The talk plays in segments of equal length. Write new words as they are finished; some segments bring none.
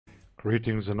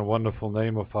Greetings in the wonderful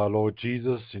name of our Lord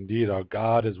Jesus. Indeed, our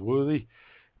God is worthy.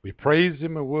 We praise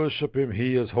Him and worship Him.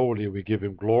 He is holy. We give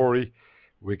Him glory.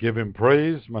 We give Him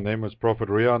praise. My name is Prophet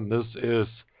Riaan. This is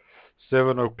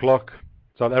 7 o'clock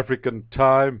South African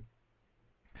time.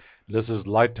 This is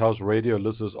Lighthouse Radio.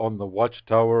 This is on the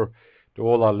Watchtower. To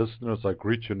all our listeners, I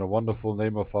greet you in the wonderful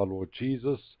name of our Lord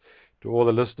Jesus. To all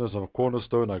the listeners of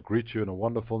Cornerstone, I greet you in the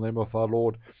wonderful name of our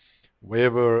Lord.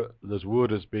 Wherever this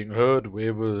word is being heard,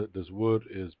 wherever this word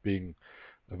is being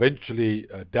eventually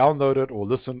downloaded or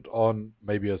listened on,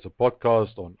 maybe as a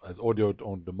podcast, as audio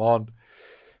on demand,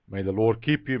 may the Lord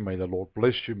keep you, may the Lord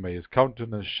bless you, may His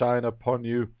countenance shine upon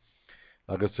you.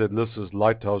 Like I said, this is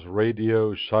Lighthouse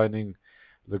Radio, shining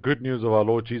the good news of our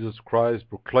Lord Jesus Christ,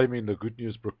 proclaiming the good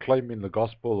news, proclaiming the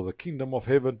gospel of the kingdom of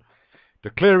heaven,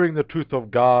 declaring the truth of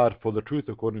God, for the truth,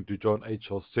 according to John 8,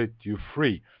 shall set you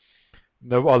free.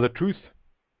 No other truth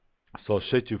shall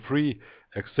set you free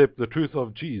except the truth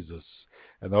of Jesus.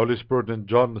 And the Holy Spirit in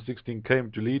John 16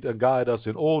 came to lead and guide us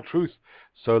in all truth,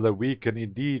 so that we can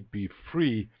indeed be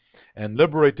free and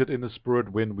liberated in the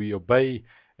Spirit when we obey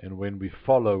and when we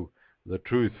follow the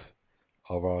truth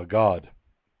of our God.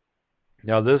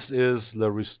 Now this is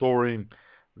the Restoring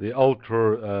the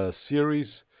Altar series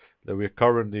that we're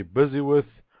currently busy with.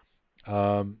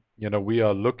 We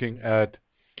are looking at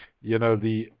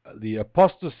the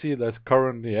apostasy that's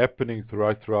currently happening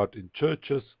throughout in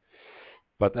churches,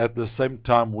 but at the same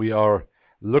time we are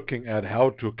looking at how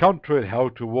to counter it, how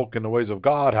to walk in the ways of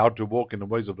God, how to walk in the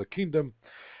ways of the kingdom,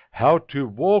 how to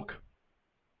walk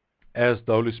as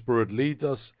the Holy Spirit leads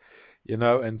us,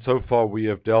 and so far we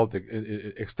have dealt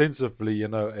extensively,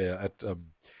 at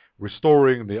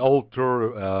restoring the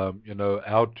altar,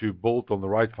 how to build on the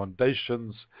right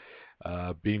foundations,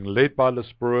 being led by the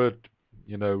Spirit,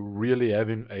 really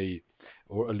having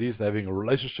or at least having a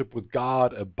relationship with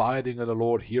God, abiding in the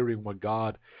Lord, hearing what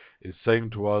God is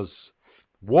saying to us,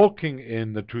 walking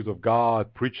in the truth of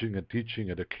God, preaching and teaching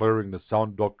and declaring the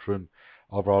sound doctrine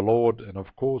of our Lord, and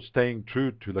of course staying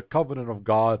true to the covenant of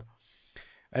God.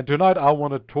 And tonight I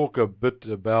want to talk a bit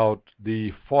about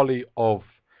the folly of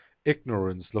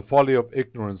ignorance, the folly of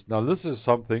ignorance. Now this is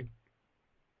something,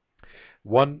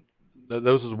 there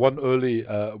was one early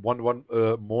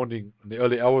morning, in the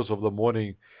early hours of the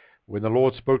morning, when the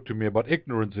Lord spoke to me about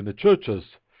ignorance in the churches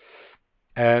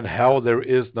and how there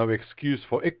is no excuse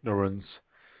for ignorance.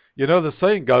 The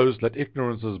saying goes that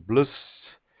ignorance is bliss,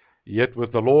 yet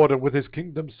with the Lord and with His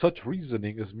kingdom such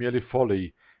reasoning is merely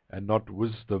folly and not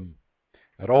wisdom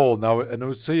at all. Now in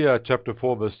Hosea chapter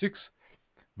 4 verse 6,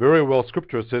 very well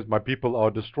Scripture says, my people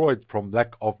are destroyed from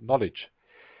lack of knowledge.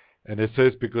 And it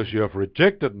says, because you have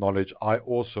rejected knowledge, I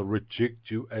also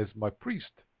reject you as my priest.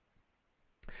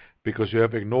 Because you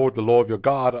have ignored the law of your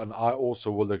God, and I also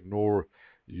will ignore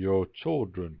your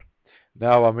children.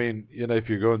 Now, if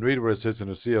you go and read where it says in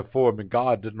Hosea 4,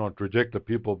 God did not reject the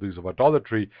people because of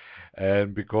idolatry,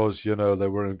 and because, they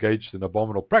were engaged in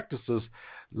abominable practices.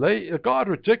 God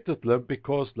rejected them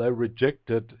because they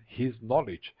rejected His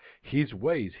knowledge, His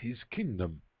ways, His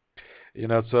kingdom.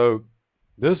 So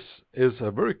this is a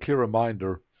very clear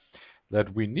reminder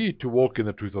that we need to walk in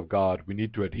the truth of God. We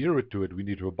need to adhere to it. We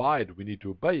need to abide. We need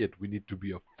to obey it. We need to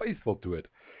be faithful to it.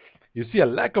 You see, a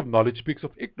lack of knowledge speaks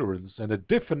of ignorance, and a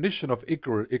definition of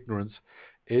ignorance,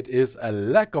 it is a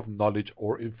lack of knowledge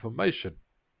or information.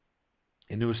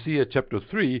 In Hosea chapter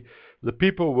 3, the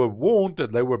people were warned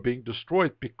that they were being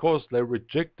destroyed because they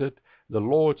rejected the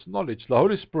Lord's knowledge. The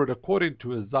Holy Spirit, according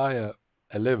to Isaiah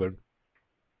 11,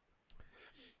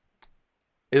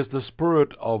 is the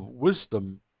spirit of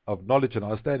wisdom, of knowledge and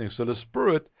understanding. So the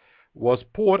Spirit was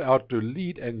poured out to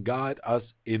lead and guide us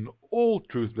in all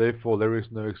truth. Therefore, there is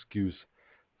no excuse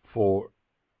for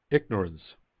ignorance.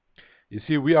 You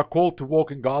see, we are called to walk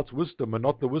in God's wisdom and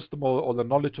not the wisdom or the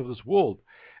knowledge of this world.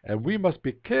 And we must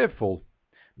be careful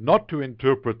not to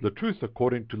interpret the truth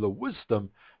according to the wisdom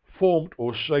formed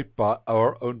or shaped by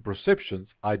our own perceptions,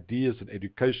 ideas, and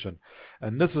education.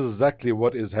 And this is exactly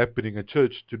what is happening in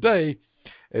church today,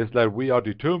 is that we are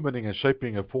determining and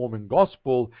shaping and forming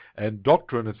gospel and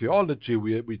doctrine and theology.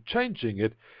 We're changing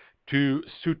it to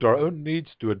suit our own needs,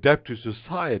 to adapt to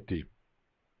society.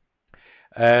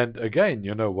 And again,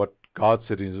 what God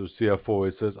said in Hosea 4,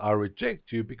 it says, I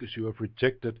reject you because you have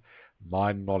rejected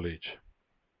my knowledge.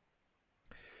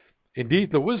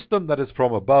 Indeed, the wisdom that is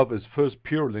from above is first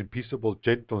pure and peaceable,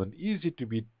 gentle, and easy to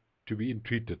be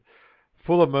entreated,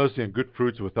 full of mercy and good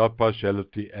fruits, without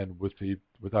partiality and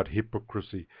without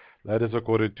hypocrisy. That is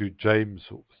according to James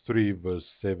 3 verse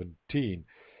 17.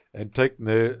 And take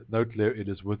note there, it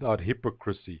is without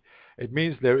hypocrisy. It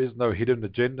means there is no hidden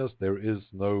agendas, there is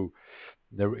no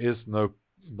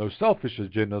no selfish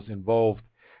agendas involved.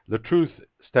 The truth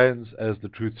stands as the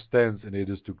truth stands, and it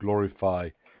is to glorify,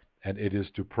 and it is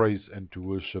to praise and to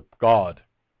worship God.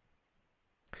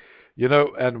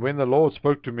 And when the Lord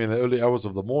spoke to me in the early hours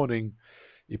of the morning,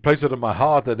 He placed it in my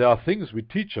heart that there are things we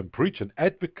teach and preach and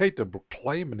advocate and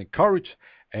proclaim and encourage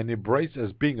and embrace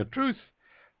as being a truth,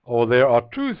 or there are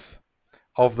truths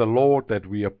of the Lord that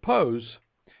we oppose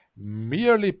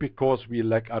merely because we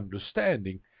lack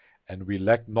understanding and we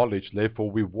lack knowledge, therefore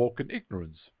we walk in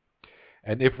ignorance.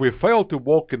 And if we fail to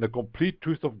walk in the complete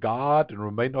truth of God and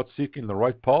remain not seeking the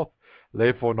right path,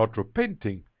 therefore not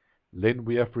repenting, then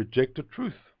we have rejected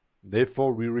truth.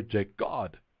 Therefore we reject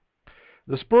God.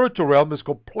 The spiritual realm is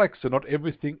complex, and not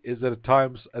everything is at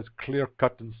times as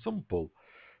clear-cut and simple.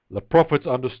 The prophets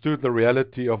understood the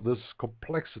reality of these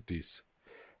complexities.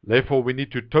 Therefore we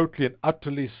need to totally and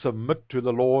utterly submit to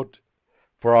the Lord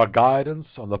for our guidance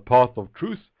on the path of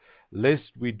truth,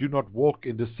 lest we do not walk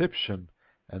in deception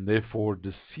and therefore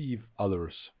deceive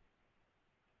others.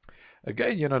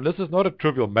 Again, this is not a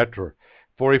trivial matter.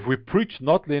 For if we preach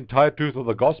not the entire truth of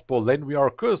the gospel, then we are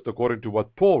accursed, according to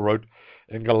what Paul wrote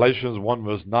in Galatians 1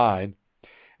 verse 9.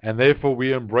 And therefore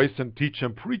we embrace and teach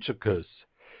and preach a curse.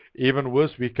 Even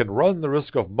worse, we can run the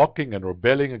risk of mocking and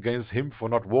rebelling against Him for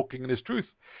not walking in His truth.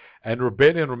 And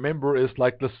rebellion, remember, is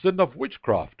like the sin of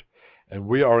witchcraft. And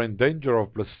we are in danger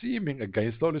of blaspheming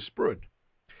against the Holy Spirit.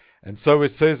 And so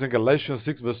it says in Galatians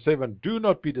 6 verse 7, do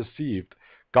not be deceived.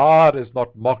 God is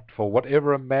not mocked, for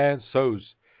whatever a man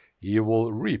sows, he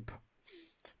will reap.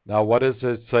 Now what does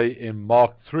it say in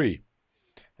Mark 3?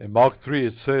 In Mark 3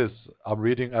 it says, I'm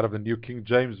reading out of the New King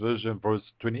James Version, verse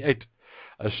 28,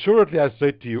 assuredly I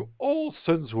say to you, all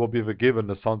sins will be forgiven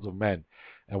the sons of man,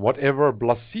 and whatever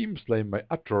blasphemes they may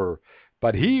utter.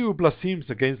 But he who blasphemes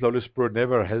against the Holy Spirit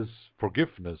never has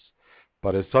forgiveness,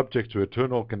 but is subject to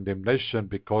eternal condemnation,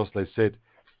 because they said,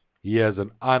 he has an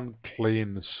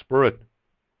unclean spirit.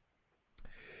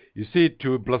 You see,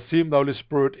 to blaspheme the Holy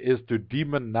Spirit is to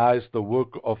demonize the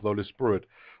work of the Holy Spirit,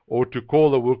 or to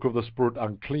call the work of the Spirit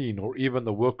unclean, or even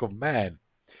the work of man.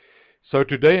 So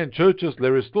today in churches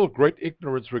there is still great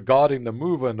ignorance regarding the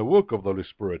move and the work of the Holy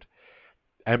Spirit.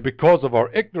 And because of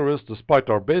our ignorance, despite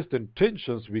our best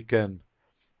intentions, we can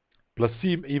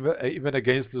blaspheme even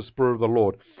against the Spirit of the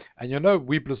Lord. And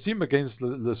we blaspheme against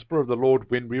the Spirit of the Lord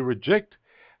when we reject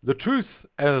the truth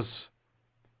as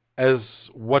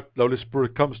what the Holy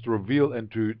Spirit comes to reveal and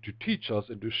to teach us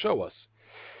and to show us.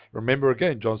 Remember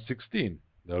again, John 16,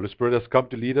 the Holy Spirit has come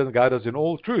to lead and guide us in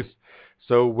all truth.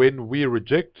 So when we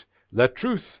reject that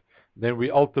truth, then we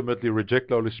ultimately reject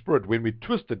the Holy Spirit. When we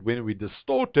twist it, when we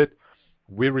distort it,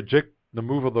 we reject the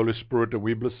move of the Holy Spirit and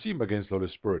we blaspheme against the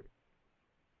Holy Spirit.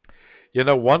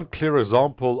 One clear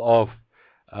example of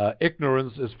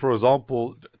ignorance is, for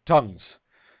example, tongues.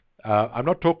 I'm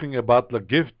not talking about the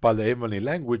gift by the heavenly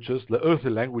languages, the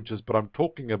earthly languages, but I'm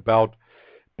talking about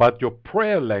your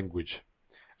prayer language.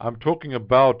 I'm talking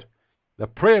about the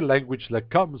prayer language that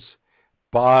comes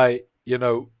by,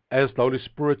 as the Holy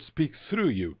Spirit speaks through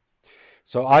you.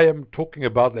 So I am talking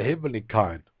about the heavenly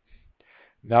kind.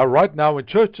 Now, right now in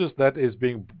churches that is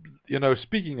being,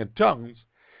 speaking in tongues,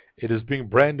 it is being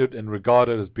branded and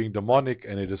regarded as being demonic,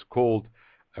 and it is called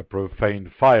a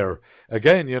profane fire.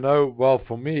 Again, well,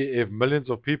 for me, if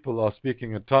millions of people are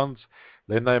speaking in tongues,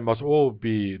 then they must all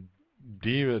be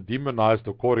demonized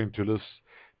according to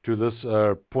this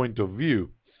point of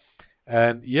view.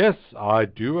 And yes, I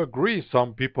do agree,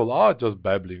 some people are just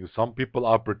babbling, some people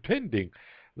are pretending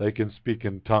they can speak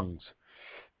in tongues.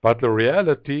 But the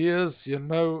reality is,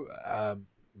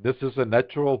 this is a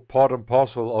natural part and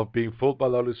parcel of being filled by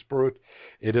the Holy Spirit.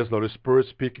 It is the Holy Spirit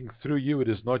speaking through you. It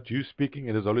is not you speaking.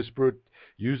 It is the Holy Spirit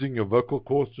using your vocal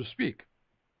cords to speak.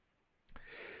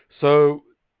 So,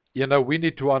 we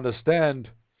need to understand,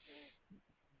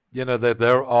 that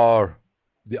there are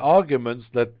the arguments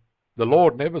that the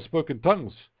Lord never spoke in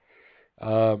tongues.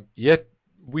 Yet,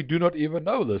 we do not even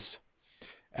know this.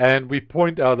 And we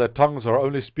point out that tongues are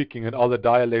only speaking in other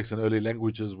dialects and early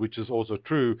languages, which is also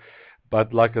true.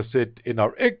 But like I said, in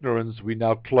our ignorance, we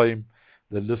now claim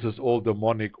that this is all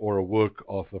demonic or a work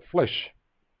of the flesh.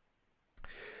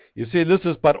 You see, this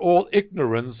is but all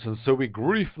ignorance, and so we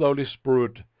grieve the Holy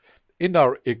Spirit in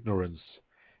our ignorance,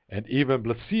 and even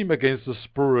blaspheme against the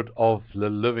Spirit of the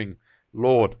living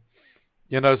Lord.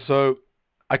 So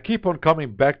I keep on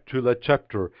coming back to that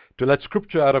chapter, to that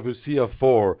scripture out of Hosea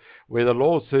 4, where the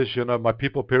Lord says, my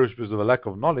people perish because of a lack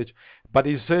of knowledge. But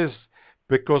He says,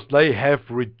 because they have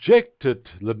rejected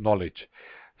the knowledge.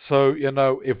 So,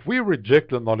 if we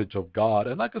reject the knowledge of God,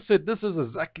 and like I said, this is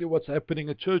exactly what's happening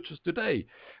in churches today.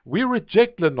 We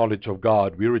reject the knowledge of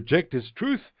God. We reject His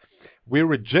truth. We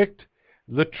reject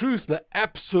the truth, the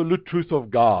absolute truth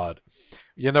of God.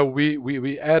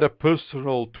 We add a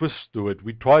personal twist to it.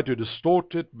 We try to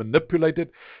distort it, manipulate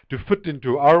it, to fit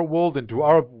into our world, into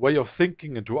our way of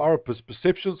thinking, into our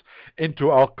perceptions, into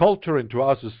our culture, into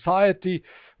our society.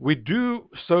 We do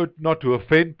so not to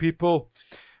offend people,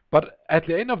 but at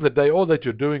the end of the day, all that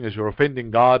you're doing is you're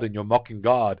offending God and you're mocking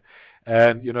God,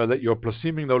 and that you're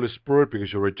blaspheming the Holy Spirit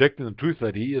because you're rejecting the truth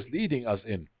that He is leading us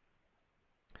in.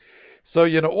 So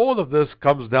all of this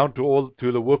comes down to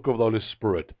the work of the Holy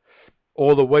Spirit,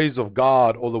 or the ways of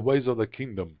God, or the ways of the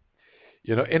kingdom.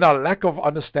 In our lack of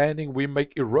understanding, we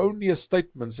make erroneous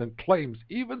statements and claims,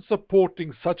 even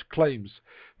supporting such claims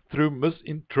through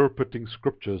misinterpreting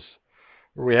scriptures.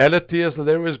 Reality is that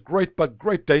there is great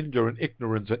danger in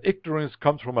ignorance, and ignorance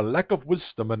comes from a lack of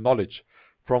wisdom and knowledge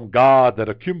from God that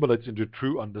accumulates into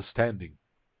true understanding.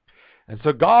 And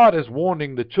so God is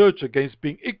warning the church against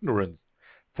being ignorant,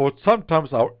 for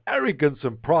sometimes our arrogance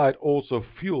and pride also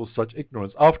fuels such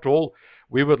ignorance. After all,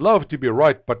 we would love to be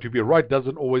right, but to be right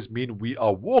doesn't always mean we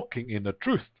are walking in the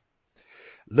truth.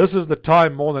 This is the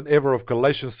time more than ever of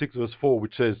Galatians 6 verse 4,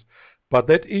 which says, "But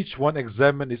let each one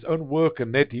examine his own work,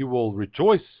 and then he will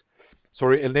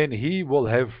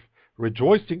have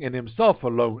rejoicing in himself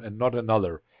alone and not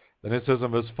another." Then it says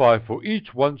in verse 5, "For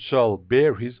each one shall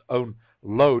bear his own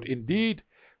load." Indeed,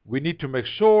 we need to make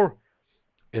sure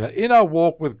in our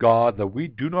walk with God that we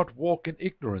do not walk in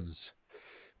ignorance.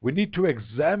 We need to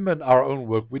examine our own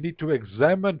work. We need to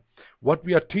examine what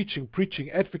we are teaching,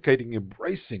 preaching, advocating,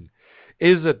 embracing.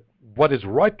 Is it what is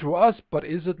right to us, but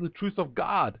is it the truth of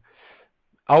God?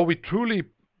 Are we truly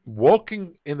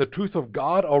walking in the truth of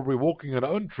God, or are we walking in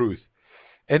our own truth?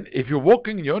 And if you're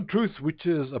walking in your own truth, which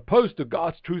is opposed to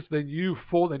God's truth, then you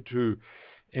fall into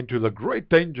the great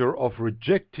danger of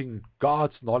rejecting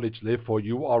God's knowledge. Therefore,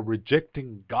 you are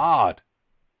rejecting God.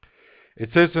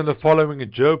 It says in the following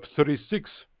in Job 36,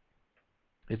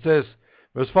 it says,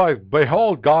 verse 5,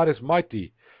 "Behold, God is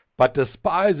mighty, but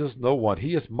despises no one.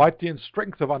 He is mighty in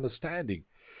strength of understanding.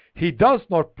 He does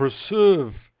not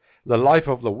preserve the life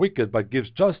of the wicked, but gives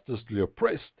justice to the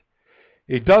oppressed.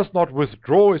 He does not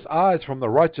withdraw his eyes from the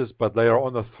righteous, but they are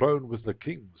on the throne with the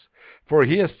kings. For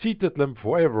he has seated them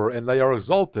forever, and they are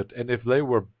exalted. And if they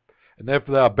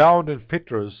are bound in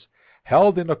fetters,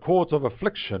 held in the cords of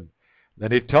affliction,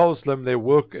 then he tells them their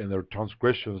work and their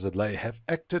transgressions, that they have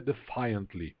acted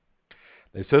defiantly."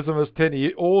 It says in verse 10,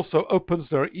 "He also opens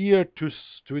their ear to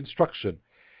instruction,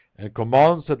 and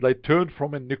commands that they turn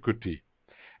from iniquity.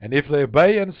 And if they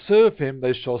obey and serve him,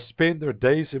 they shall spend their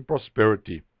days in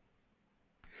prosperity,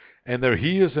 and their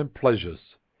years in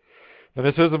pleasures." Then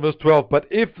it says in verse 12, "But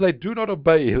if they do not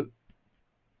obey,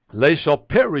 they shall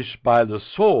perish by the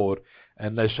sword,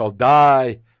 and they shall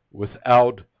die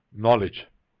without knowledge."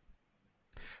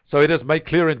 So it is made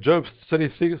clear in Job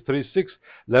 36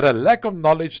 that a lack of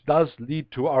knowledge does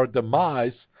lead to our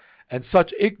demise, and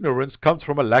such ignorance comes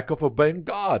from a lack of obeying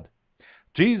God.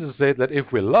 Jesus said that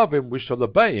if we love him, we shall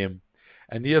obey him,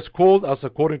 and he has called us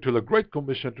according to the Great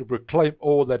Commission to proclaim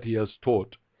all that he has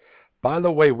taught. By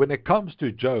the way, when it comes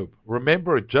to Job,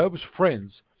 remember Job's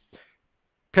friends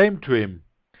came to him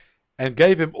and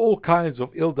gave him all kinds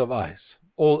of ill advice.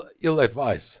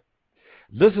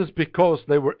 This is because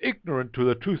they were ignorant to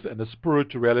the truth and the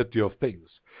spiritual reality of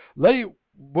things. They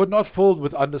were not filled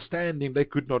with understanding. They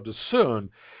could not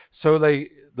discern. So they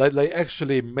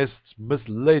actually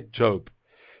misled Job.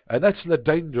 And that's the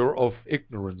danger of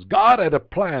ignorance. God had a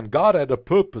plan. God had a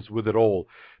purpose with it all.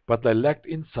 But they lacked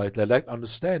insight. They lacked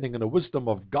understanding and the wisdom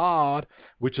of God,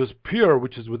 which is pure,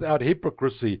 which is without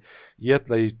hypocrisy. Yet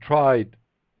they tried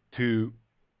to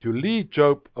lead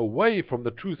Job away from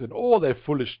the truth in all their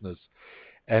foolishness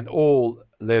and all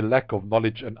their lack of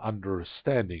knowledge and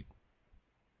understanding.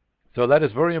 So that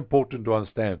is very important to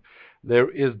understand. There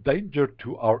is danger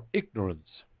to our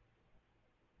ignorance.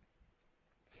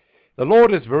 The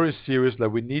Lord is very serious that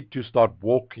we need to start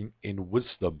walking in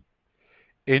wisdom,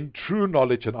 in true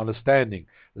knowledge and understanding,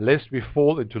 lest we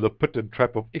fall into the pit and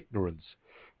trap of ignorance.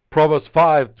 Proverbs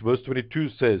 5 verse 22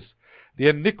 says, "The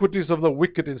iniquities of the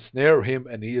wicked ensnare him,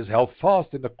 and he is held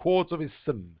fast in the cords of his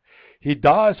sin. He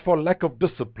dies for lack of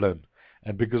discipline,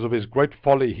 and because of his great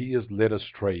folly he is led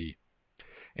astray."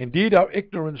 Indeed, our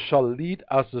ignorance shall lead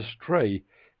us astray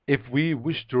if we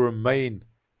wish to remain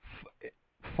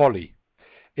folly.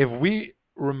 If we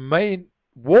remain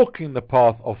walking the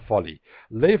path of folly,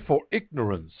 therefore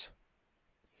ignorance.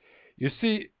 You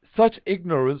see, such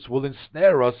ignorance will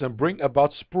ensnare us and bring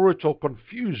about spiritual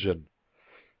confusion.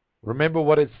 Remember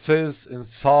what it says in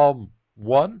Psalm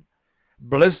 1?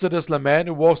 Blessed is the man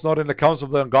who walks not in the counsel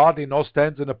of the ungodly, nor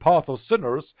stands in the path of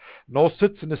sinners, nor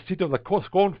sits in the seat of the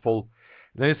scornful.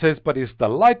 And then he says, but his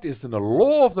delight is in the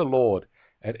law of the Lord,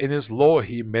 and in his law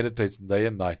he meditates day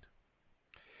and night.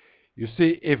 You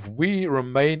see, if we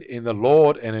remain in the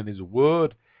Lord and in his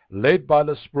word, led by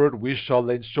the Spirit, we shall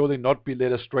then surely not be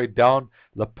led astray down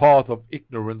the path of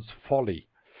ignorance, folly.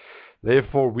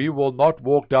 Therefore we will not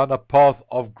walk down a path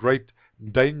of great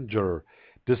danger,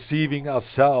 deceiving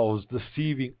ourselves,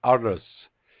 deceiving others.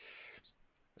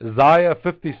 Isaiah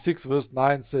 56 verse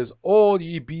 9 says, all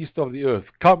ye beasts of the earth,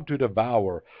 come to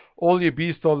devour. All ye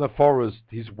beasts of the forest,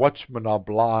 his watchmen are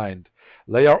blind.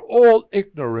 They are all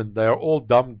ignorant, they are all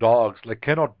dumb dogs. They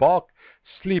cannot bark,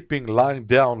 sleeping, lying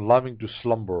down, loving to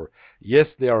slumber. Yes,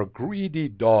 they are greedy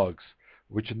dogs,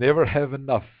 which never have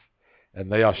enough.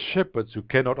 And they are shepherds who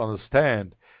cannot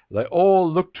understand. They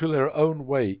all look to their own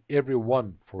way, every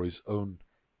one for his own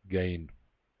gain.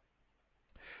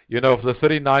 You know, of the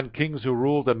 39 kings who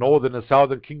ruled the northern and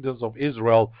southern kingdoms of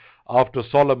Israel after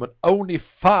Solomon, only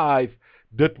 5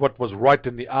 did what was right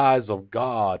in the eyes of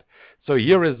God. So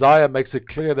here Isaiah makes it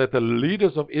clear that the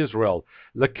leaders of Israel,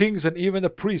 the kings and even the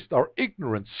priests, are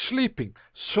ignorant, sleeping,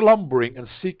 slumbering, and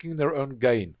seeking their own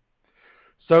gain.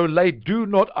 So they do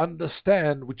not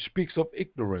understand, which speaks of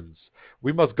ignorance.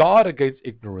 We must guard against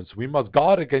ignorance. We must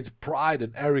guard against pride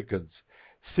and arrogance,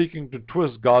 seeking to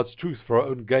twist God's truth for our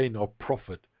own gain or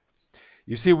profit.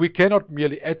 You see, we cannot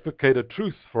merely advocate a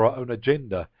truth for our own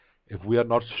agenda if we are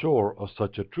not sure of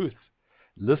such a truth.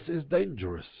 This is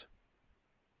dangerous.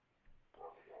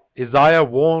 Isaiah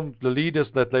warned the leaders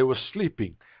that they were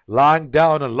sleeping, lying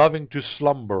down and loving to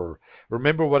slumber.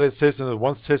 Remember what it says in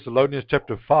 1 Thessalonians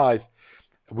chapter 5,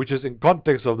 which is in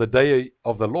context of the day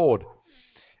of the Lord.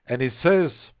 And he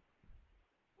says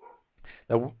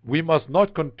that we must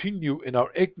not continue in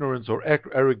our ignorance or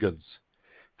arrogance.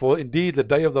 For indeed the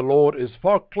day of the Lord is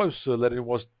far closer than it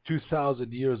was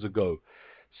 2,000 years ago.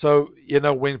 So, you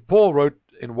know, when Paul wrote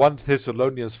in 1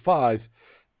 Thessalonians 5,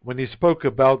 when he spoke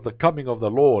about the coming of the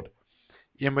Lord,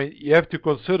 you have to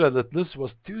consider that this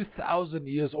was 2,000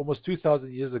 years, almost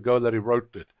 2,000 years ago that he wrote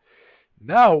it.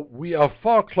 Now we are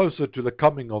far closer to the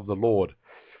coming of the Lord.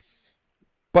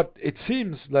 But it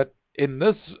seems that in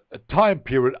this time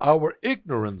period, our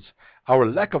ignorance, our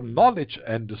lack of knowledge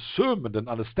and discernment and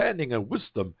understanding and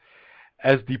wisdom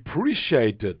has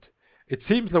depreciated. It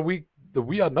seems that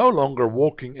we are no longer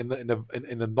walking in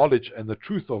the knowledge and the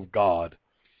truth of God.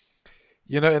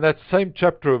 You know, in that same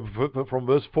chapter from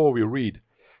verse 4 we read,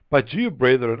 but you,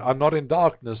 brethren, are not in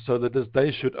darkness, so that this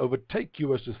day should overtake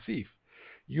you as a thief.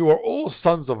 You are all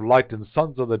sons of light and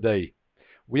sons of the day.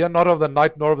 We are not of the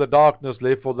night nor of the darkness,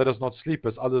 therefore let us not sleep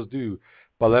as others do,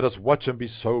 but let us watch and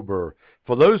be sober.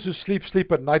 For those who sleep,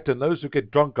 sleep at night, and those who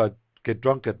get drunk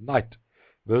at night.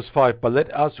 Verse 5, but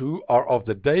let us who are of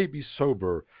the day be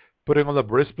sober, putting on the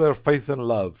breastplate of faith and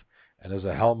love, and as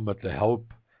a helmet the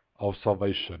help of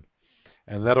salvation.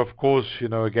 And that, of course, you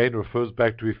know, again refers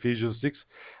back to Ephesians 6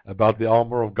 about the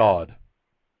armor of God.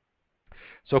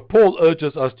 So Paul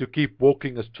urges us to keep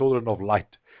walking as children of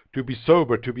light, to be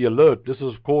sober, to be alert. This,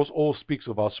 of course, all speaks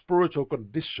of our spiritual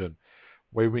condition,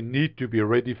 where we need to be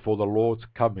ready for the Lord's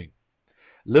coming.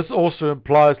 This also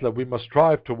implies that we must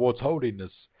strive towards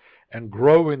holiness and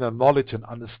grow in the knowledge and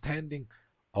understanding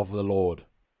of the Lord.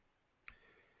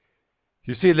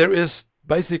 You see, there is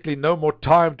basically no more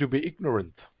time to be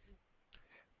ignorant,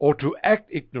 or to act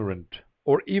ignorant,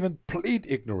 or even plead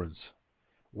ignorance.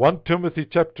 1 Timothy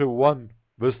chapter 1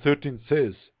 verse 13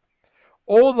 says,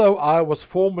 although I was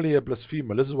formerly a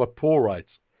blasphemer, this is what Paul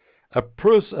writes, a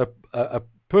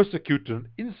persecutor, an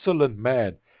insolent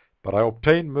man, but I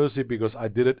obtained mercy because I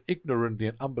did it ignorantly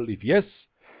in unbelief. Yes,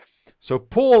 so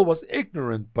Paul was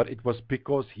ignorant, but it was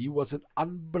because he was an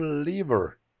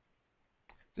unbeliever.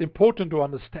 It's important to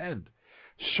understand.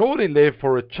 Surely,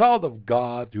 therefore, a child of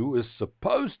God who is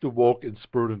supposed to walk in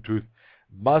spirit and truth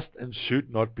must and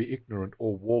should not be ignorant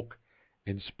or walk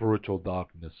in spiritual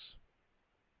darkness.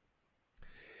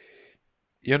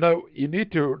 You know, you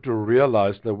need to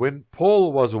realize that when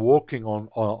Paul was walking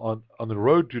on the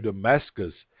road to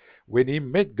Damascus, when he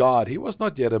met God, he was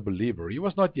not yet a believer. He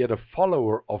was not yet a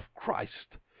follower of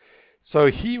Christ.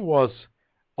 So he was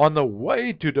on the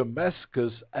way to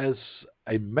Damascus as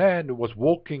a man who was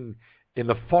walking in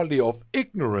the folly of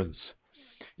ignorance.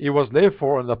 He was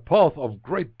therefore on the path of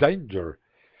great danger.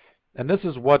 And this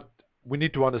is what we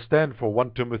need to understand for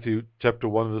 1 Timothy chapter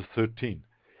 1 verse 13.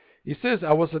 He says,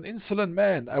 I was an insolent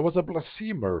man. I was a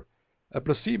blasphemer. A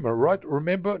blasphemer, right?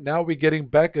 Remember, now we're getting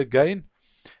back again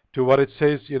to what it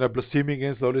says, you know, blaspheming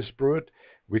against the Holy Spirit.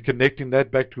 We're connecting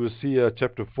that back to Hosea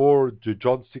chapter 4, to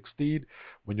John 16,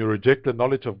 When you reject the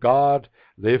knowledge of God,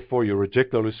 therefore you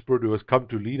reject the Holy Spirit who has come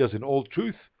to lead us in all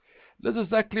truth. This is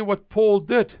exactly what Paul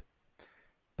did.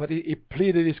 But he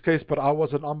pleaded his case, but I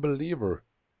was an unbeliever.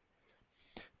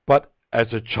 But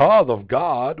as a child of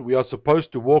God, we are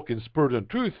supposed to walk in spirit and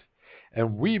truth,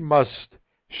 and we must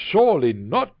surely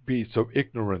not be so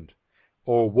ignorant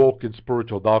or walk in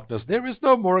spiritual darkness. There is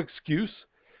no more excuse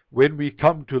when we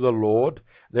come to the Lord.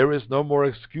 There is no more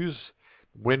excuse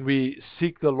when we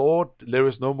seek the Lord. There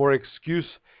is no more excuse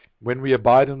when we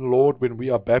abide in the Lord, when we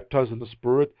are baptized in the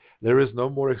Spirit. There is no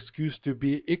more excuse to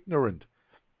be ignorant.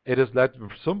 It is that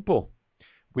simple.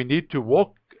 We need to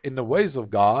walk in the ways of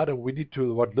God, and we need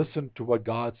to listen to what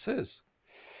God says.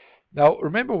 Now,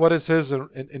 remember what it says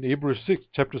in Hebrews 6,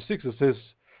 chapter 6. It says,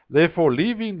 therefore,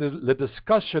 leaving the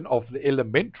discussion of the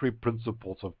elementary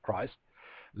principles of Christ,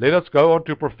 let us go on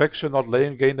to perfection, not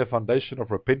laying again the foundation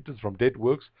of repentance from dead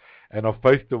works and of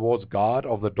faith towards God,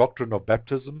 of the doctrine of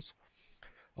baptisms,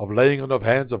 of laying on of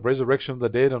hands, of resurrection of the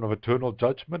dead, and of eternal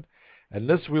judgment. And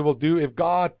this we will do if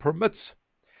God permits.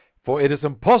 For it is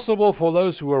impossible for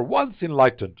those who were once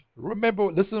enlightened.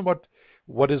 Remember, listen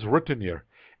what is written here.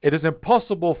 It is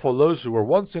impossible for those who were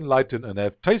once enlightened and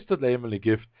have tasted the heavenly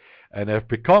gift and have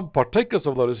become partakers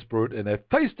of the Holy Spirit and have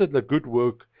tasted the good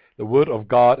work, the word of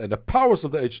God, and the powers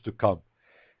of the age to come,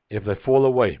 if they fall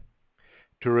away,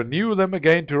 to renew them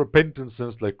again to repentance,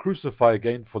 since they crucify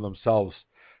again for themselves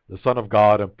the Son of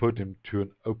God and put him to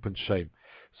an open shame.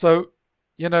 So,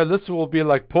 this will be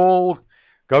like Paul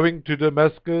going to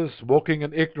Damascus, walking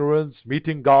in ignorance,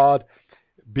 meeting God,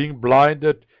 being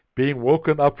blinded, being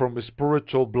woken up from his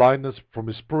spiritual blindness, from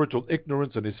his spiritual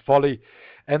ignorance and his folly,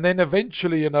 and then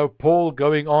eventually, Paul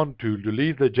going on to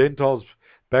lead the Gentiles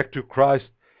back to Christ.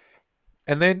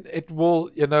 And then it will,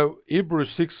 Hebrews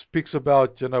 6 speaks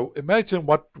about, imagine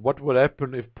what would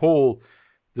happen if Paul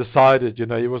decided,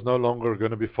 he was no longer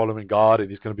going to be following God and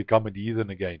he's going to become a heathen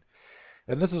again.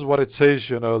 And this is what it says,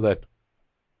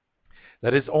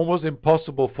 that it's almost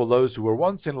impossible for those who were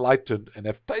once enlightened and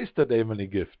have tasted the heavenly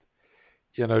gift,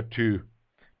 to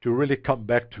really come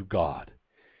back to God.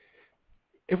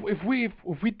 If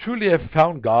we truly have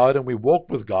found God and we walk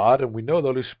with God and we know the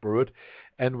Holy Spirit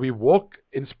and we walk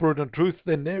in spirit and truth,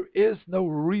 then there is no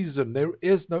reason, there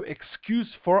is no excuse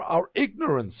for our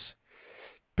ignorance,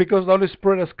 because the Holy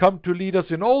Spirit has come to lead us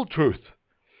in all truth.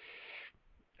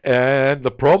 And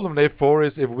the problem, therefore,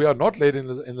 is if we are not led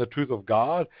in the truth of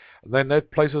God, then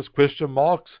that places question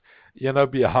marks,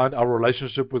 behind our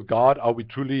relationship with God. Are we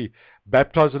truly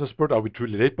baptized in the Spirit? Are we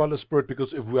truly led by the Spirit? Because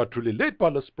if we are truly led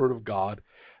by the Spirit of God,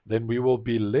 then we will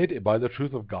be led by the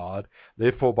truth of God,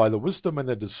 therefore by the wisdom and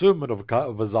the discernment of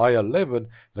Isaiah 11,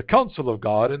 the counsel of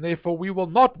God, and therefore we will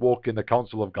not walk in the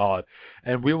counsel of God,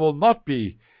 and we will not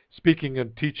be speaking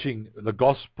and teaching the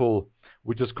gospel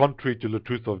which is contrary to the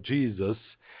truth of Jesus,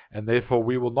 and therefore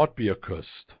we will not be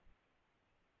accursed.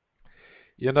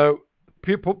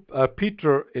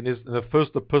 Peter in the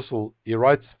first epistle, he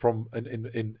writes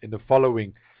in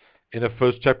the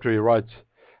first chapter, he writes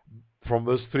from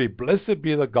verse 3, blessed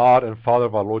be the God and Father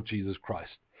of our Lord Jesus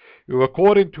Christ, who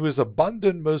according to his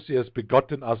abundant mercy has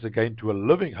begotten us again to a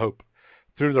living hope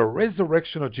through the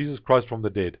resurrection of Jesus Christ from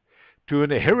the dead, to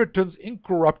an inheritance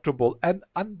incorruptible and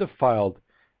undefiled,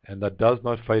 and that does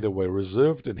not fade away,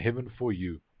 reserved in heaven for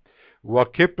you, who are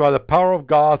kept by the power of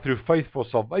God through faith for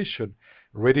salvation,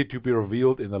 ready to be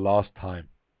revealed in the last time.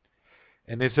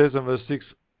 And it says in verse 6,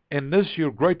 in this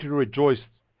you greatly rejoice,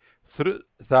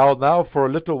 thou now for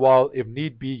a little while, if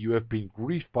need be, you have been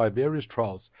grieved by various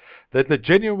trials, that the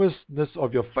genuineness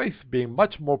of your faith, being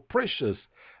much more precious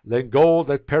than gold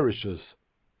that perishes,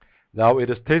 though it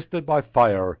is tested by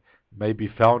fire, may be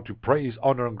found to praise,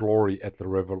 honor, and glory at the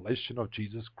revelation of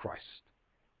Jesus Christ,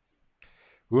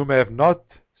 whom have not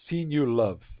seen you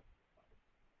love,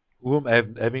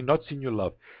 having not seen you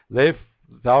love,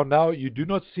 thou now you do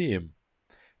not see him,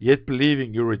 yet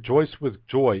believing you rejoice with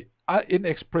joy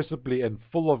inexpressibly and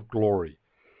full of glory,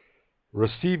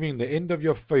 receiving the end of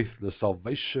your faith, the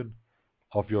salvation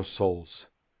of your souls.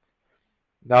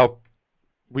 Now,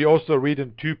 we also read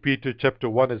in 2 Peter chapter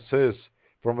 1, it says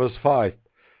from verse 5,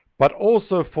 but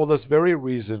also for this very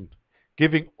reason,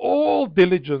 giving all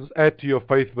diligence, add to your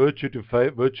faith virtue,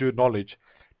 to virtue knowledge,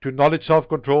 to knowledge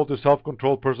self-control, to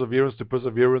self-control perseverance, to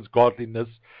perseverance godliness,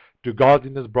 to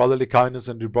godliness brotherly kindness,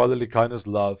 and to brotherly kindness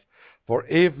love. For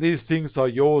if these things are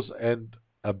yours and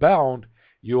abound,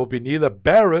 you will be neither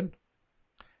barren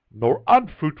nor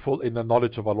unfruitful in the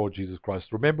knowledge of our Lord Jesus Christ.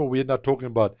 Remember, we are not talking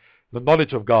about the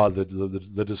knowledge of God,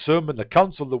 the discernment, the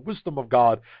counsel, the wisdom of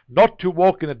God, not to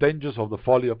walk in the dangers of the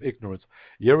folly of ignorance.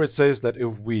 Here it says that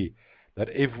if we that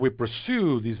if we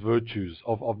pursue these virtues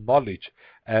of knowledge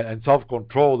and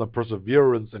self-control and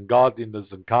perseverance and godliness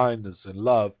and kindness and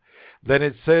love, then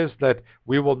it says that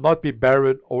we will not be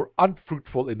barren or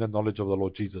unfruitful in the knowledge of the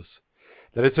Lord Jesus.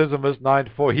 Then it says in verse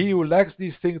 9, for he who lacks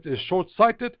these things is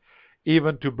short-sighted,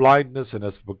 even to blindness, and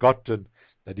has forgotten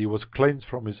that he was cleansed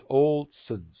from his old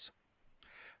sins.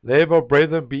 Therefore,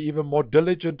 brethren, be even more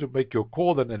diligent to make your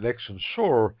call and election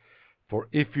sure, for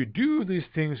if you do these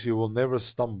things, you will never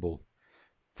stumble.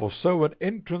 For so an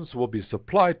entrance will be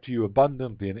supplied to you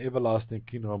abundantly in the everlasting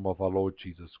kingdom of our Lord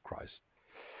Jesus Christ.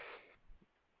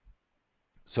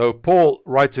 So Paul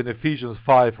writes in Ephesians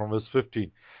 5 from verse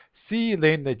 15, see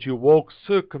then that you walk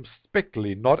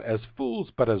circumspectly, not as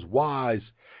fools, but as wise,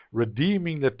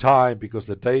 redeeming the time, because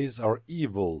the days are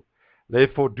evil.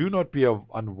 Therefore do not be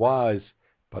unwise,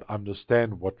 but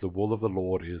understand what the will of the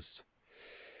Lord is.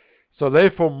 So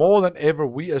therefore, more than ever,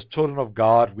 we as children of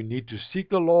God, we need to seek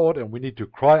the Lord, and we need to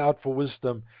cry out for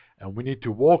wisdom, and we need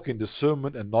to walk in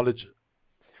discernment and knowledge.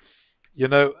 You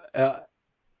know,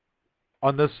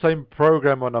 on this same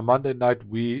program on a Monday night,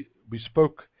 we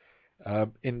spoke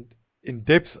in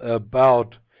depth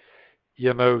about,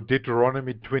 you know,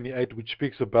 Deuteronomy 28, which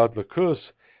speaks about the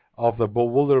curse of the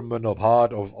bewilderment of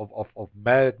heart, of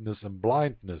madness and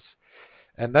blindness.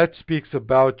 And that speaks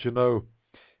about, you know,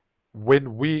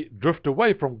 when we drift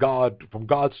away from God, from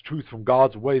God's truth, from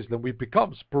God's ways, then we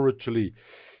become spiritually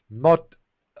not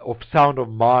of sound of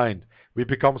mind. We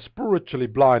become spiritually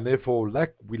blind. Therefore,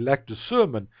 we lack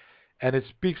discernment. And it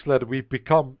speaks that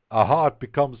our heart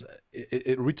becomes,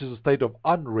 it reaches a state of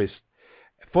unrest,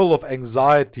 full of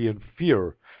anxiety and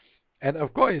fear. And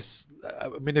of course, I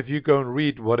mean, if you go and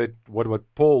read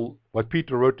what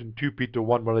Peter wrote in 2 Peter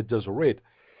 1, what I just read,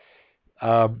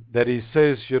 that he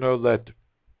says, you know, that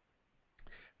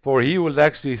for he who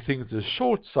lacks these things is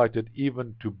short-sighted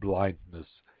even to blindness.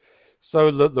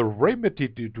 So the remedy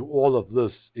to all of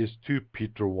this is 2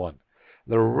 Peter 1.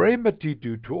 The remedy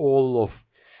to all of,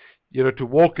 you know, to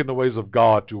walk in the ways of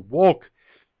God, to walk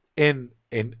in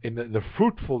the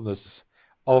fruitfulness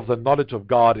of the knowledge of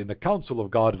God, in the counsel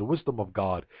of God, in the wisdom of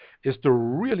God, is to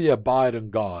really abide in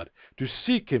God, to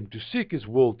seek Him, to seek His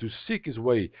will, to seek His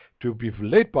way, to be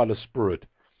led by the Spirit,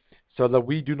 so that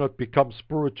we do not become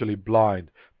spiritually blind,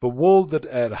 bewildered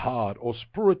at heart, or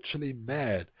spiritually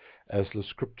mad, as the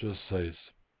Scripture says.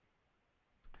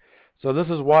 So this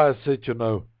is why I said, you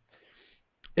know,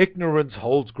 ignorance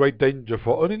holds great danger,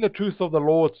 for only the truth of the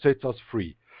Lord sets us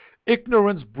free.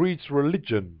 Ignorance breeds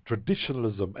religion,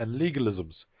 traditionalism, and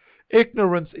legalisms.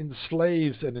 Ignorance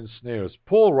enslaves and ensnares.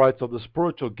 Paul writes of the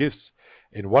spiritual gifts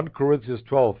in 1 Corinthians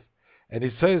 12, and he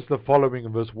says the following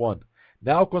in verse 1.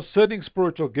 Now concerning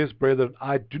spiritual gifts, brethren,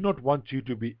 I do not want you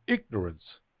to be ignorant.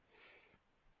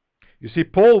 You see,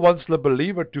 Paul wants the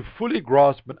believer to fully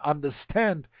grasp and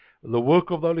understand the work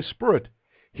of the Holy Spirit.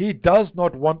 He does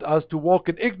not want us to walk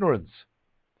in ignorance.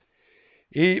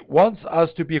 He wants us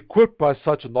to be equipped by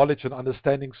such knowledge and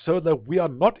understanding so that we are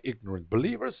not ignorant.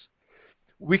 Believers,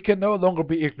 we can no longer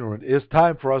be ignorant. It is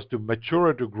time for us to mature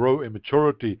and to grow in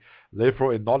maturity,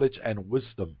 therefore in knowledge and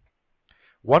wisdom.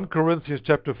 1 Corinthians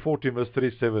chapter 14 verse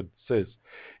 37 says,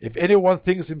 if anyone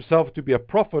thinks himself to be a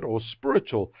prophet or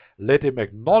spiritual, let him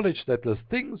acknowledge that the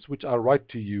things which I write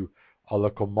to you are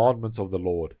the commandments of the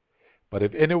Lord. But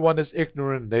if anyone is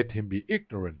ignorant, let him be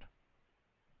ignorant.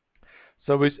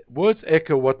 So his words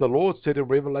echo what the Lord said in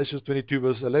Revelation 22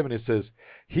 verse 11. It says,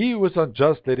 he who is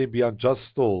unjust, let him be unjust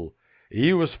still. He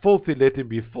who is filthy, let him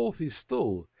be filthy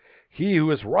still. He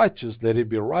who is righteous, let him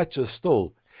be righteous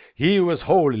still. He who is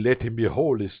holy, let him be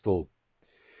holy still.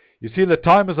 You see, the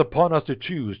time is upon us to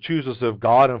choose to serve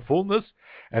God in fullness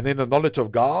and in the knowledge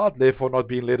of God, therefore not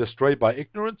being led astray by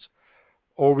ignorance,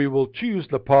 or we will choose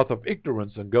the path of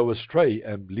ignorance and go astray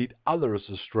and lead others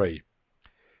astray.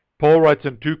 Paul writes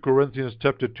in 2 Corinthians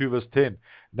chapter 2 verse 10,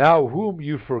 now whom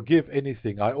you forgive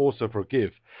anything, I also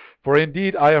forgive. For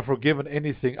indeed I have forgiven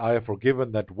anything, I have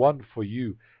forgiven that one for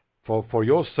you, for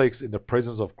your sakes in the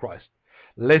presence of Christ.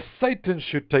 Lest Satan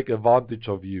should take advantage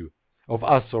of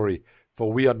us,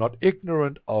 for we are not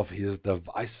ignorant of his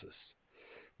devices.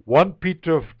 1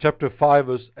 Peter chapter 5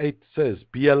 verse 8 says,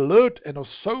 be alert and of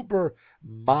sober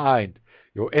mind.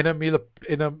 Your enemy,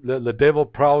 the devil,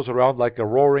 prowls around like a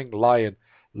roaring lion,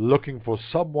 looking for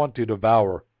someone to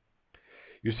devour.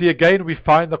 You see, again, we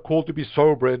find the call to be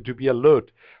sober and to be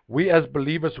alert. We as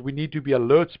believers, we need to be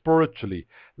alert spiritually,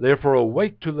 therefore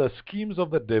awake to the schemes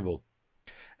of the devil.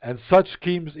 And such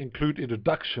schemes include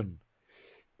introduction,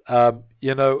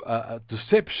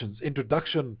 deceptions,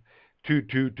 introduction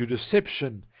to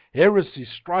deception, heresy,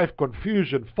 strife,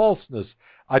 confusion, falseness,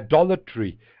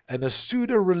 idolatry, and a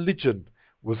pseudo-religion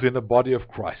within the body of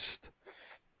Christ.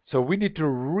 So we need to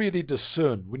really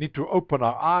discern. We need to open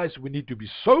our eyes. We need to be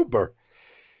sober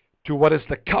to what is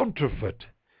the counterfeit,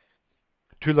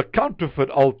 to the counterfeit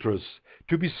altars.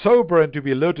 To be sober and to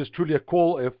be alert is truly a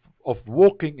call of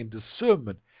walking in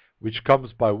discernment, which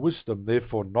comes by wisdom,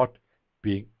 therefore not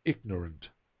being ignorant.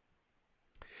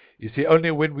 You see,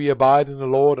 only when we abide in the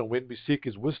Lord and when we seek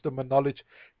His wisdom and knowledge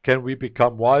can we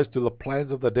become wise to the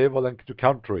plans of the devil and to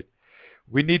counter it.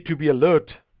 We need to be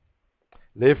alert,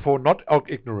 therefore not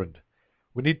ignorant.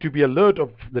 We need to be alert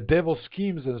of the devil's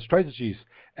schemes and strategies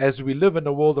as we live in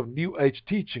a world of New Age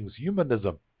teachings,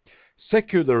 humanism,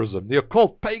 secularism, the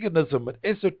occult, paganism, and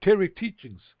esoteric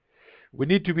teachings. We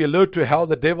need to be alert to how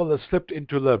the devil has slipped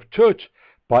into the church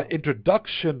by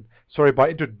introducing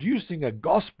a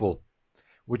gospel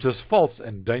which is false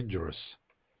and dangerous.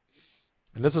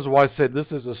 And this is why I said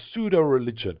this is a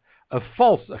pseudo-religion, a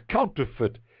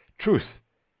counterfeit truth.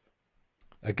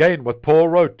 Again, what Paul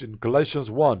wrote in Galatians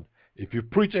 1, if you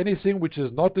preach anything which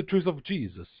is not the truth of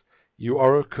Jesus, you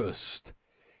are accursed.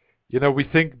 You know, we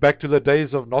think back to the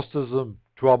days of Gnosticism,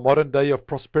 to our modern day of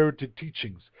prosperity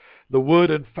teachings, the word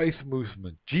and faith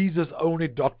movement, Jesus-only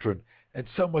doctrine, and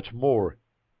so much more.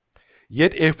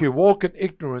 Yet if we walk in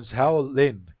ignorance, how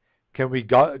then can we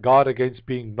guard against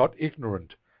being not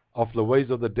ignorant of the ways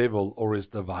of the devil or his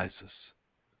devices?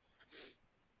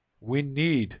 We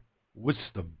need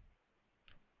wisdom.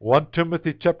 1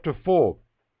 Timothy chapter 4,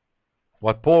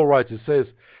 what Paul writes, he says,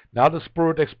 now the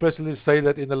Spirit expressly say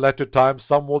that in the latter times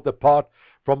some will depart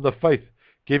from the faith,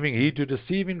 giving heed to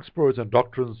deceiving spirits and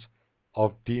doctrines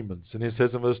of demons. And he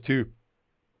says in verse 2,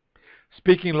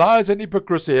 speaking lies and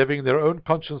hypocrisy, having their own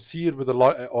conscience seared with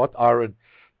a hot iron,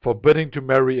 forbidding to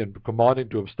marry and commanding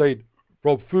to abstain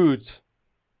from foods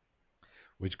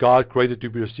which God created to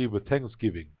be received with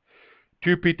thanksgiving.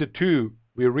 2 Peter 2,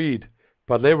 we read,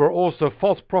 but there were also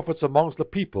false prophets amongst the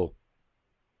people,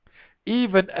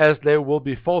 even as there will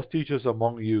be false teachers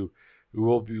among you, who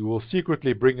will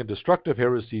secretly bring in destructive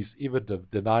heresies, even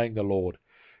denying the Lord,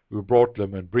 who brought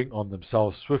them, and bring on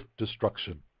themselves swift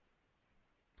destruction.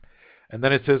 And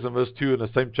then it says in verse 2 in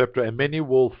the same chapter, and many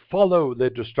will follow their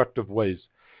destructive ways,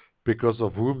 because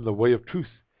of whom the way of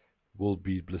truth will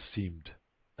be blasphemed.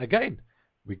 Again,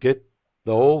 we get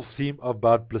the whole theme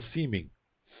about blaspheming.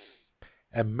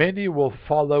 And many will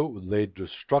follow their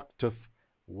destructive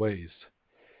ways.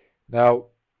 Now,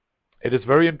 it is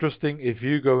very interesting if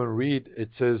you go and read, it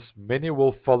says, many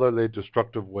will follow their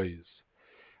destructive ways.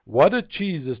 What did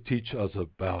Jesus teach us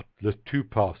about the two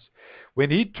paths?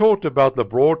 When he taught about the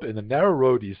broad and the narrow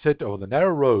road, he said, the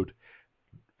narrow road,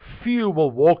 few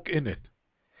will walk in it.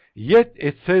 Yet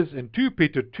it says in 2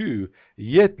 Peter 2,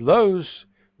 yet those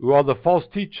who are the false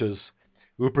teachers,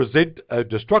 who present a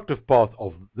destructive path,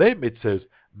 of them it says,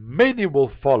 many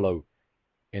will follow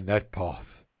in that path.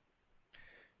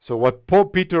 So what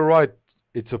Peter writes,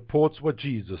 it supports what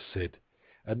Jesus said.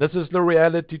 And this is the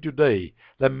reality today,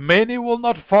 that many will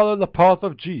not follow the path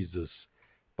of Jesus,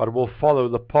 but will follow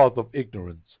the path of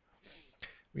ignorance.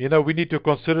 You know, we need to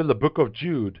consider the book of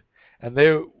Jude, and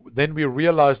then we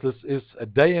realize this is a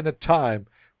day and a time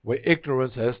where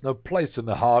ignorance has no place in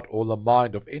the heart or the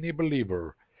mind of any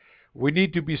believer. We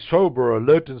need to be sober,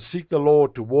 alert, and seek the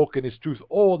Lord to walk in His truth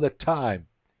all the time.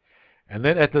 And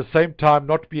then at the same time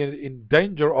not be in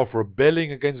danger of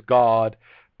rebelling against God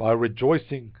by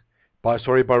rejecting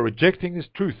His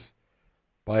truth,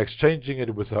 by exchanging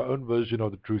it with our own version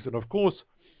of the truth. And of course,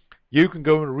 you can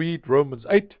go and read Romans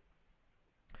 8,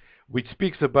 which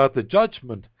speaks about the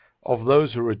judgment of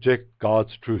those who reject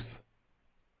God's truth.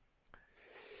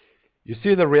 You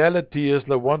see, the reality is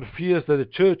that one fears that the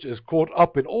church is caught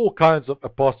up in all kinds of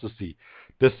apostasy,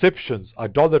 deceptions,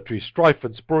 idolatry, strife,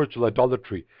 and spiritual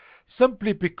idolatry,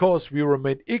 simply because we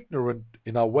remain ignorant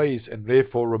in our ways and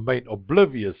therefore remain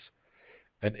oblivious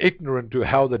and ignorant to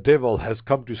how the devil has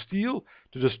come to steal,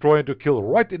 to destroy, and to kill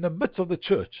right in the midst of the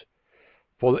church.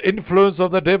 For the influence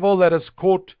of the devil that has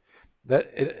caught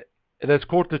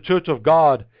the church of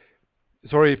God,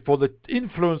 for the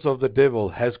influence of the devil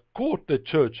has caught the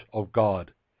church of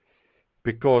God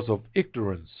because of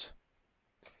ignorance.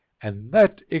 And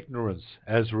that ignorance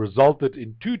has resulted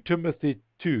in 2 Timothy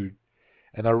 2,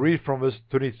 and I read from verse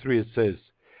 23, it says,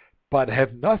 but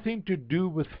have nothing to do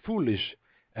with foolish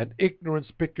and ignorant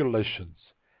speculations,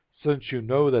 since you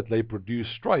know that they produce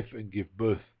strife and give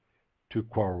birth to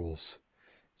quarrels.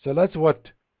 So that's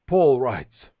what Paul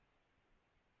writes.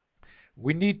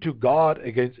 We need to guard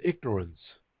against ignorance,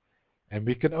 and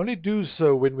we can only do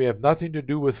so when we have nothing to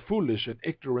do with foolish and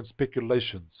ignorant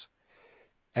speculations.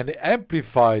 And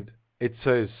Amplified, it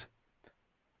says,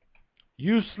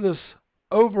 useless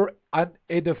over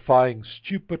unedifying,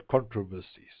 stupid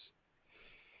controversies.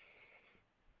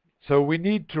 So we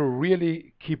need to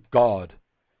really keep guard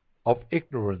of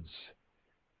ignorance.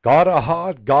 Guard our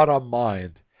heart, guard our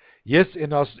mind. Yes,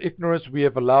 in our ignorance we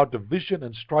have allowed division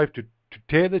and strife to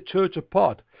tear the church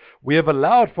apart. We have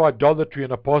allowed for idolatry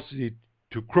and apostasy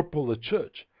to cripple the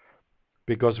church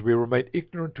because we remain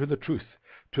ignorant to the truth,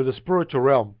 to the spiritual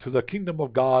realm, to the kingdom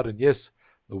of God, and yes,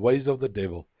 the ways of the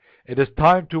devil. It is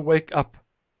time to wake up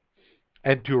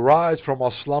and to rise from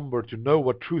our slumber, to know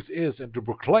what truth is and to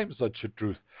proclaim such a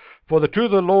truth. For the truth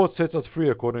of the Lord sets us free,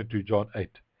 according to John 8.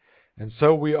 And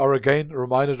so we are again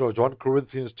reminded of 1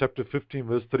 Corinthians chapter 15,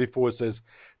 verse 34. It says,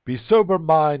 "Be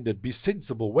sober-minded, be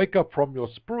sensible, wake up from your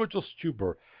spiritual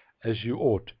stupor as you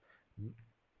ought,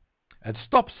 and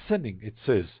stop sinning," it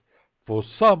says, "for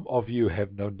some of you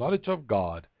have no knowledge of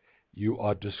God. You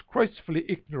are disgracefully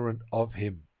ignorant of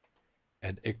Him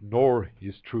and ignore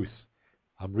His truth."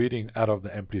 I'm reading out of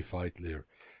the Amplified there.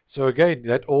 So again,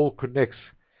 that all connects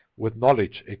with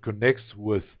knowledge. It connects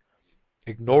with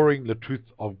ignoring the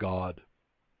truth of God.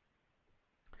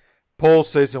 Paul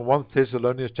says in 1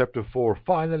 Thessalonians chapter 4,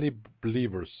 "Finally,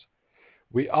 believers,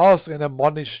 we ask and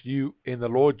admonish you in the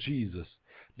Lord Jesus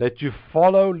that you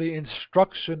follow the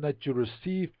instruction that you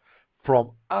received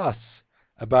from us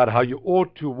about how you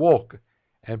ought to walk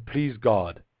and please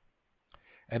God,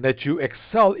 and that you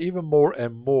excel even more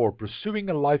and more, pursuing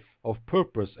a life of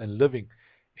purpose and living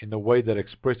in a way that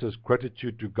expresses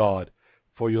gratitude to God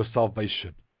for your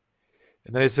salvation."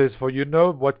 And then it says, "For you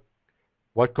know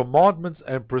what commandments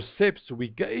and precepts we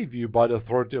gave you by the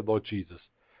authority of Lord Jesus.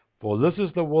 For this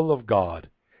is the will of God,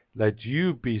 that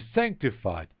you be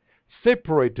sanctified,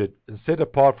 separated, and set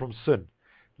apart from sin,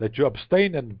 that you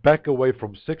abstain and back away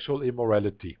from sexual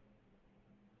immorality."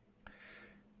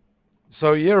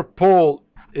 So here Paul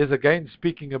is again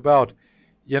speaking about,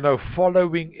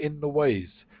 following in the ways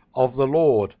of the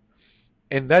Lord.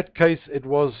 In that case, it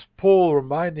was Paul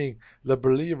reminding the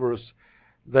believers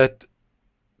that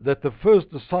the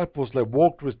first disciples, they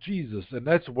walked with Jesus, and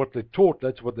that's what they taught,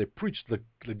 that's what they preached,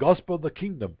 the gospel of the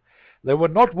kingdom. They were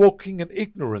not walking in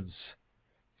ignorance.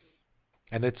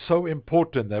 And it's so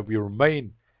important that we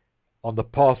remain on the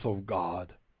path of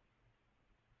God.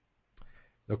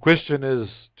 The question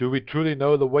is, do we truly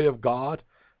know the way of God,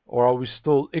 or are we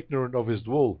still ignorant of His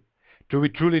will? Do we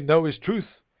truly know His truth?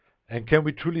 And can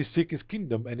we truly seek His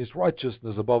kingdom and His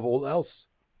righteousness above all else?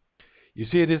 You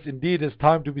see, it is indeed His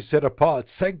time to be set apart,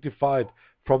 sanctified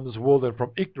from this world and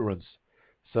from ignorance,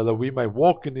 so that we may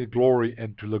walk in His glory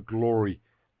and to the glory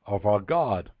of our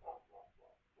God.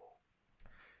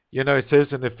 It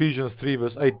says in Ephesians 3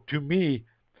 verse 8, "To me,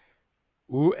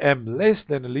 who am less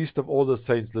than the least of all the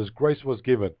saints, this grace was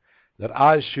given, that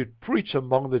I should preach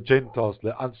among the Gentiles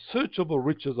the unsearchable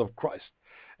riches of Christ,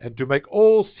 and to make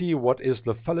all see what is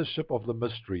the fellowship of the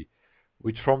mystery,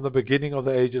 which from the beginning of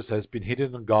the ages has been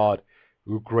hidden in God,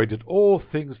 who created all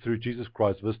things through Jesus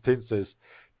Christ." Verse 10 says,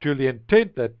 "To the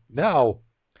intent that now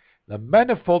the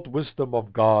manifold wisdom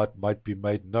of God might be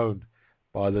made known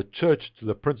by the church to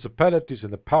the principalities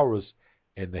and the powers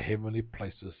in the heavenly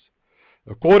places,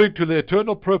 according to the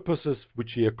eternal purposes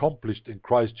which He accomplished in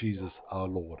Christ Jesus our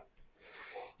Lord."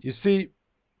 You see,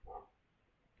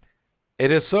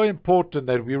 it is so important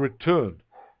that we return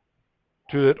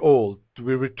to it all.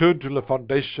 We return to the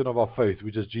foundation of our faith,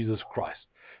 which is Jesus Christ.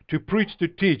 To preach, to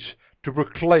teach, to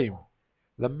proclaim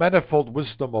the manifold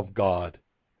wisdom of God,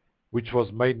 which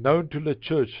was made known to the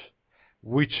church,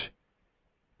 which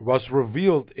was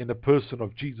revealed in the person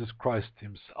of Jesus Christ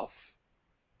Himself.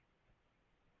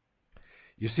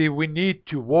 You see, we need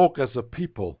to walk as a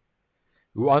people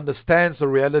who understands the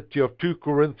reality of 2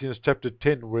 Corinthians chapter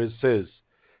 10, where it says,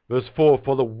 verse 4,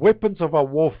 "For the weapons of our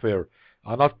warfare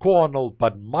are not carnal,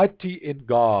 but mighty in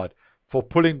God, for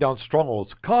pulling down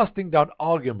strongholds, casting down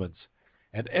arguments,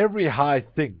 and every high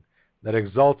thing that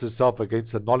exalts itself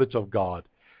against the knowledge of God,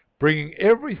 bringing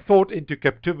every thought into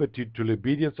captivity to the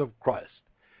obedience of Christ,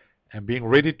 and being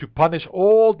ready to punish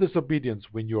all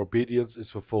disobedience when your obedience is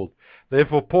fulfilled."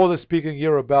 Therefore, Paul is speaking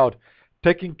here about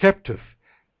taking captive,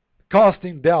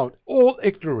 casting down all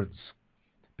ignorance,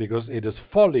 because it is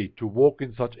folly to walk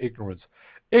in such ignorance.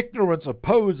 Ignorance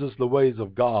opposes the ways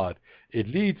of God. It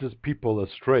leads His people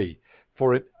astray,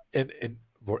 for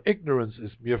ignorance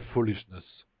is mere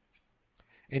foolishness.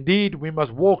 Indeed, we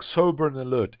must walk sober and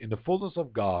alert in the fullness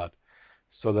of God,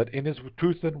 so that in His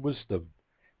truth and wisdom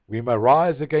we may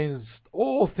rise against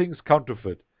all things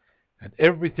counterfeit and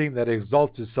everything that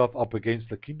exalts itself up against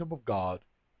the kingdom of God.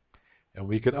 And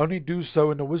we can only do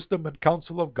so in the wisdom and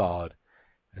counsel of God,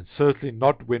 and certainly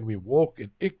not when we walk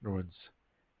in ignorance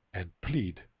and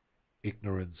plead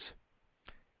ignorance.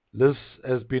 This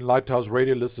has been Lighthouse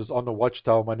Radio. This is on the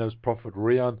Watchtower. My name is Prophet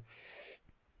Riaan.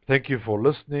 Thank you for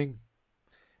listening.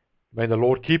 May the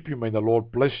Lord keep you. May the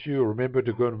Lord bless you. Remember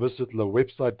to go and visit the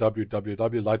website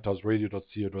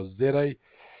www.lighthouseradio.co.za.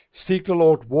 Seek the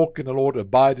Lord, walk in the Lord,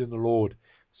 abide in the Lord,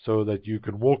 so that you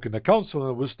can walk in the counsel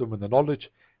and the wisdom and the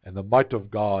knowledge and the might of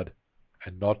God,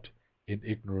 and not in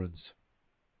ignorance.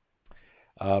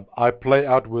 I play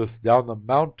out with Down the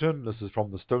Mountain. This is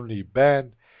from the Stonely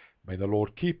Band. May the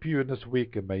Lord keep you in this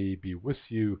week, and may He be with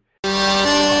you.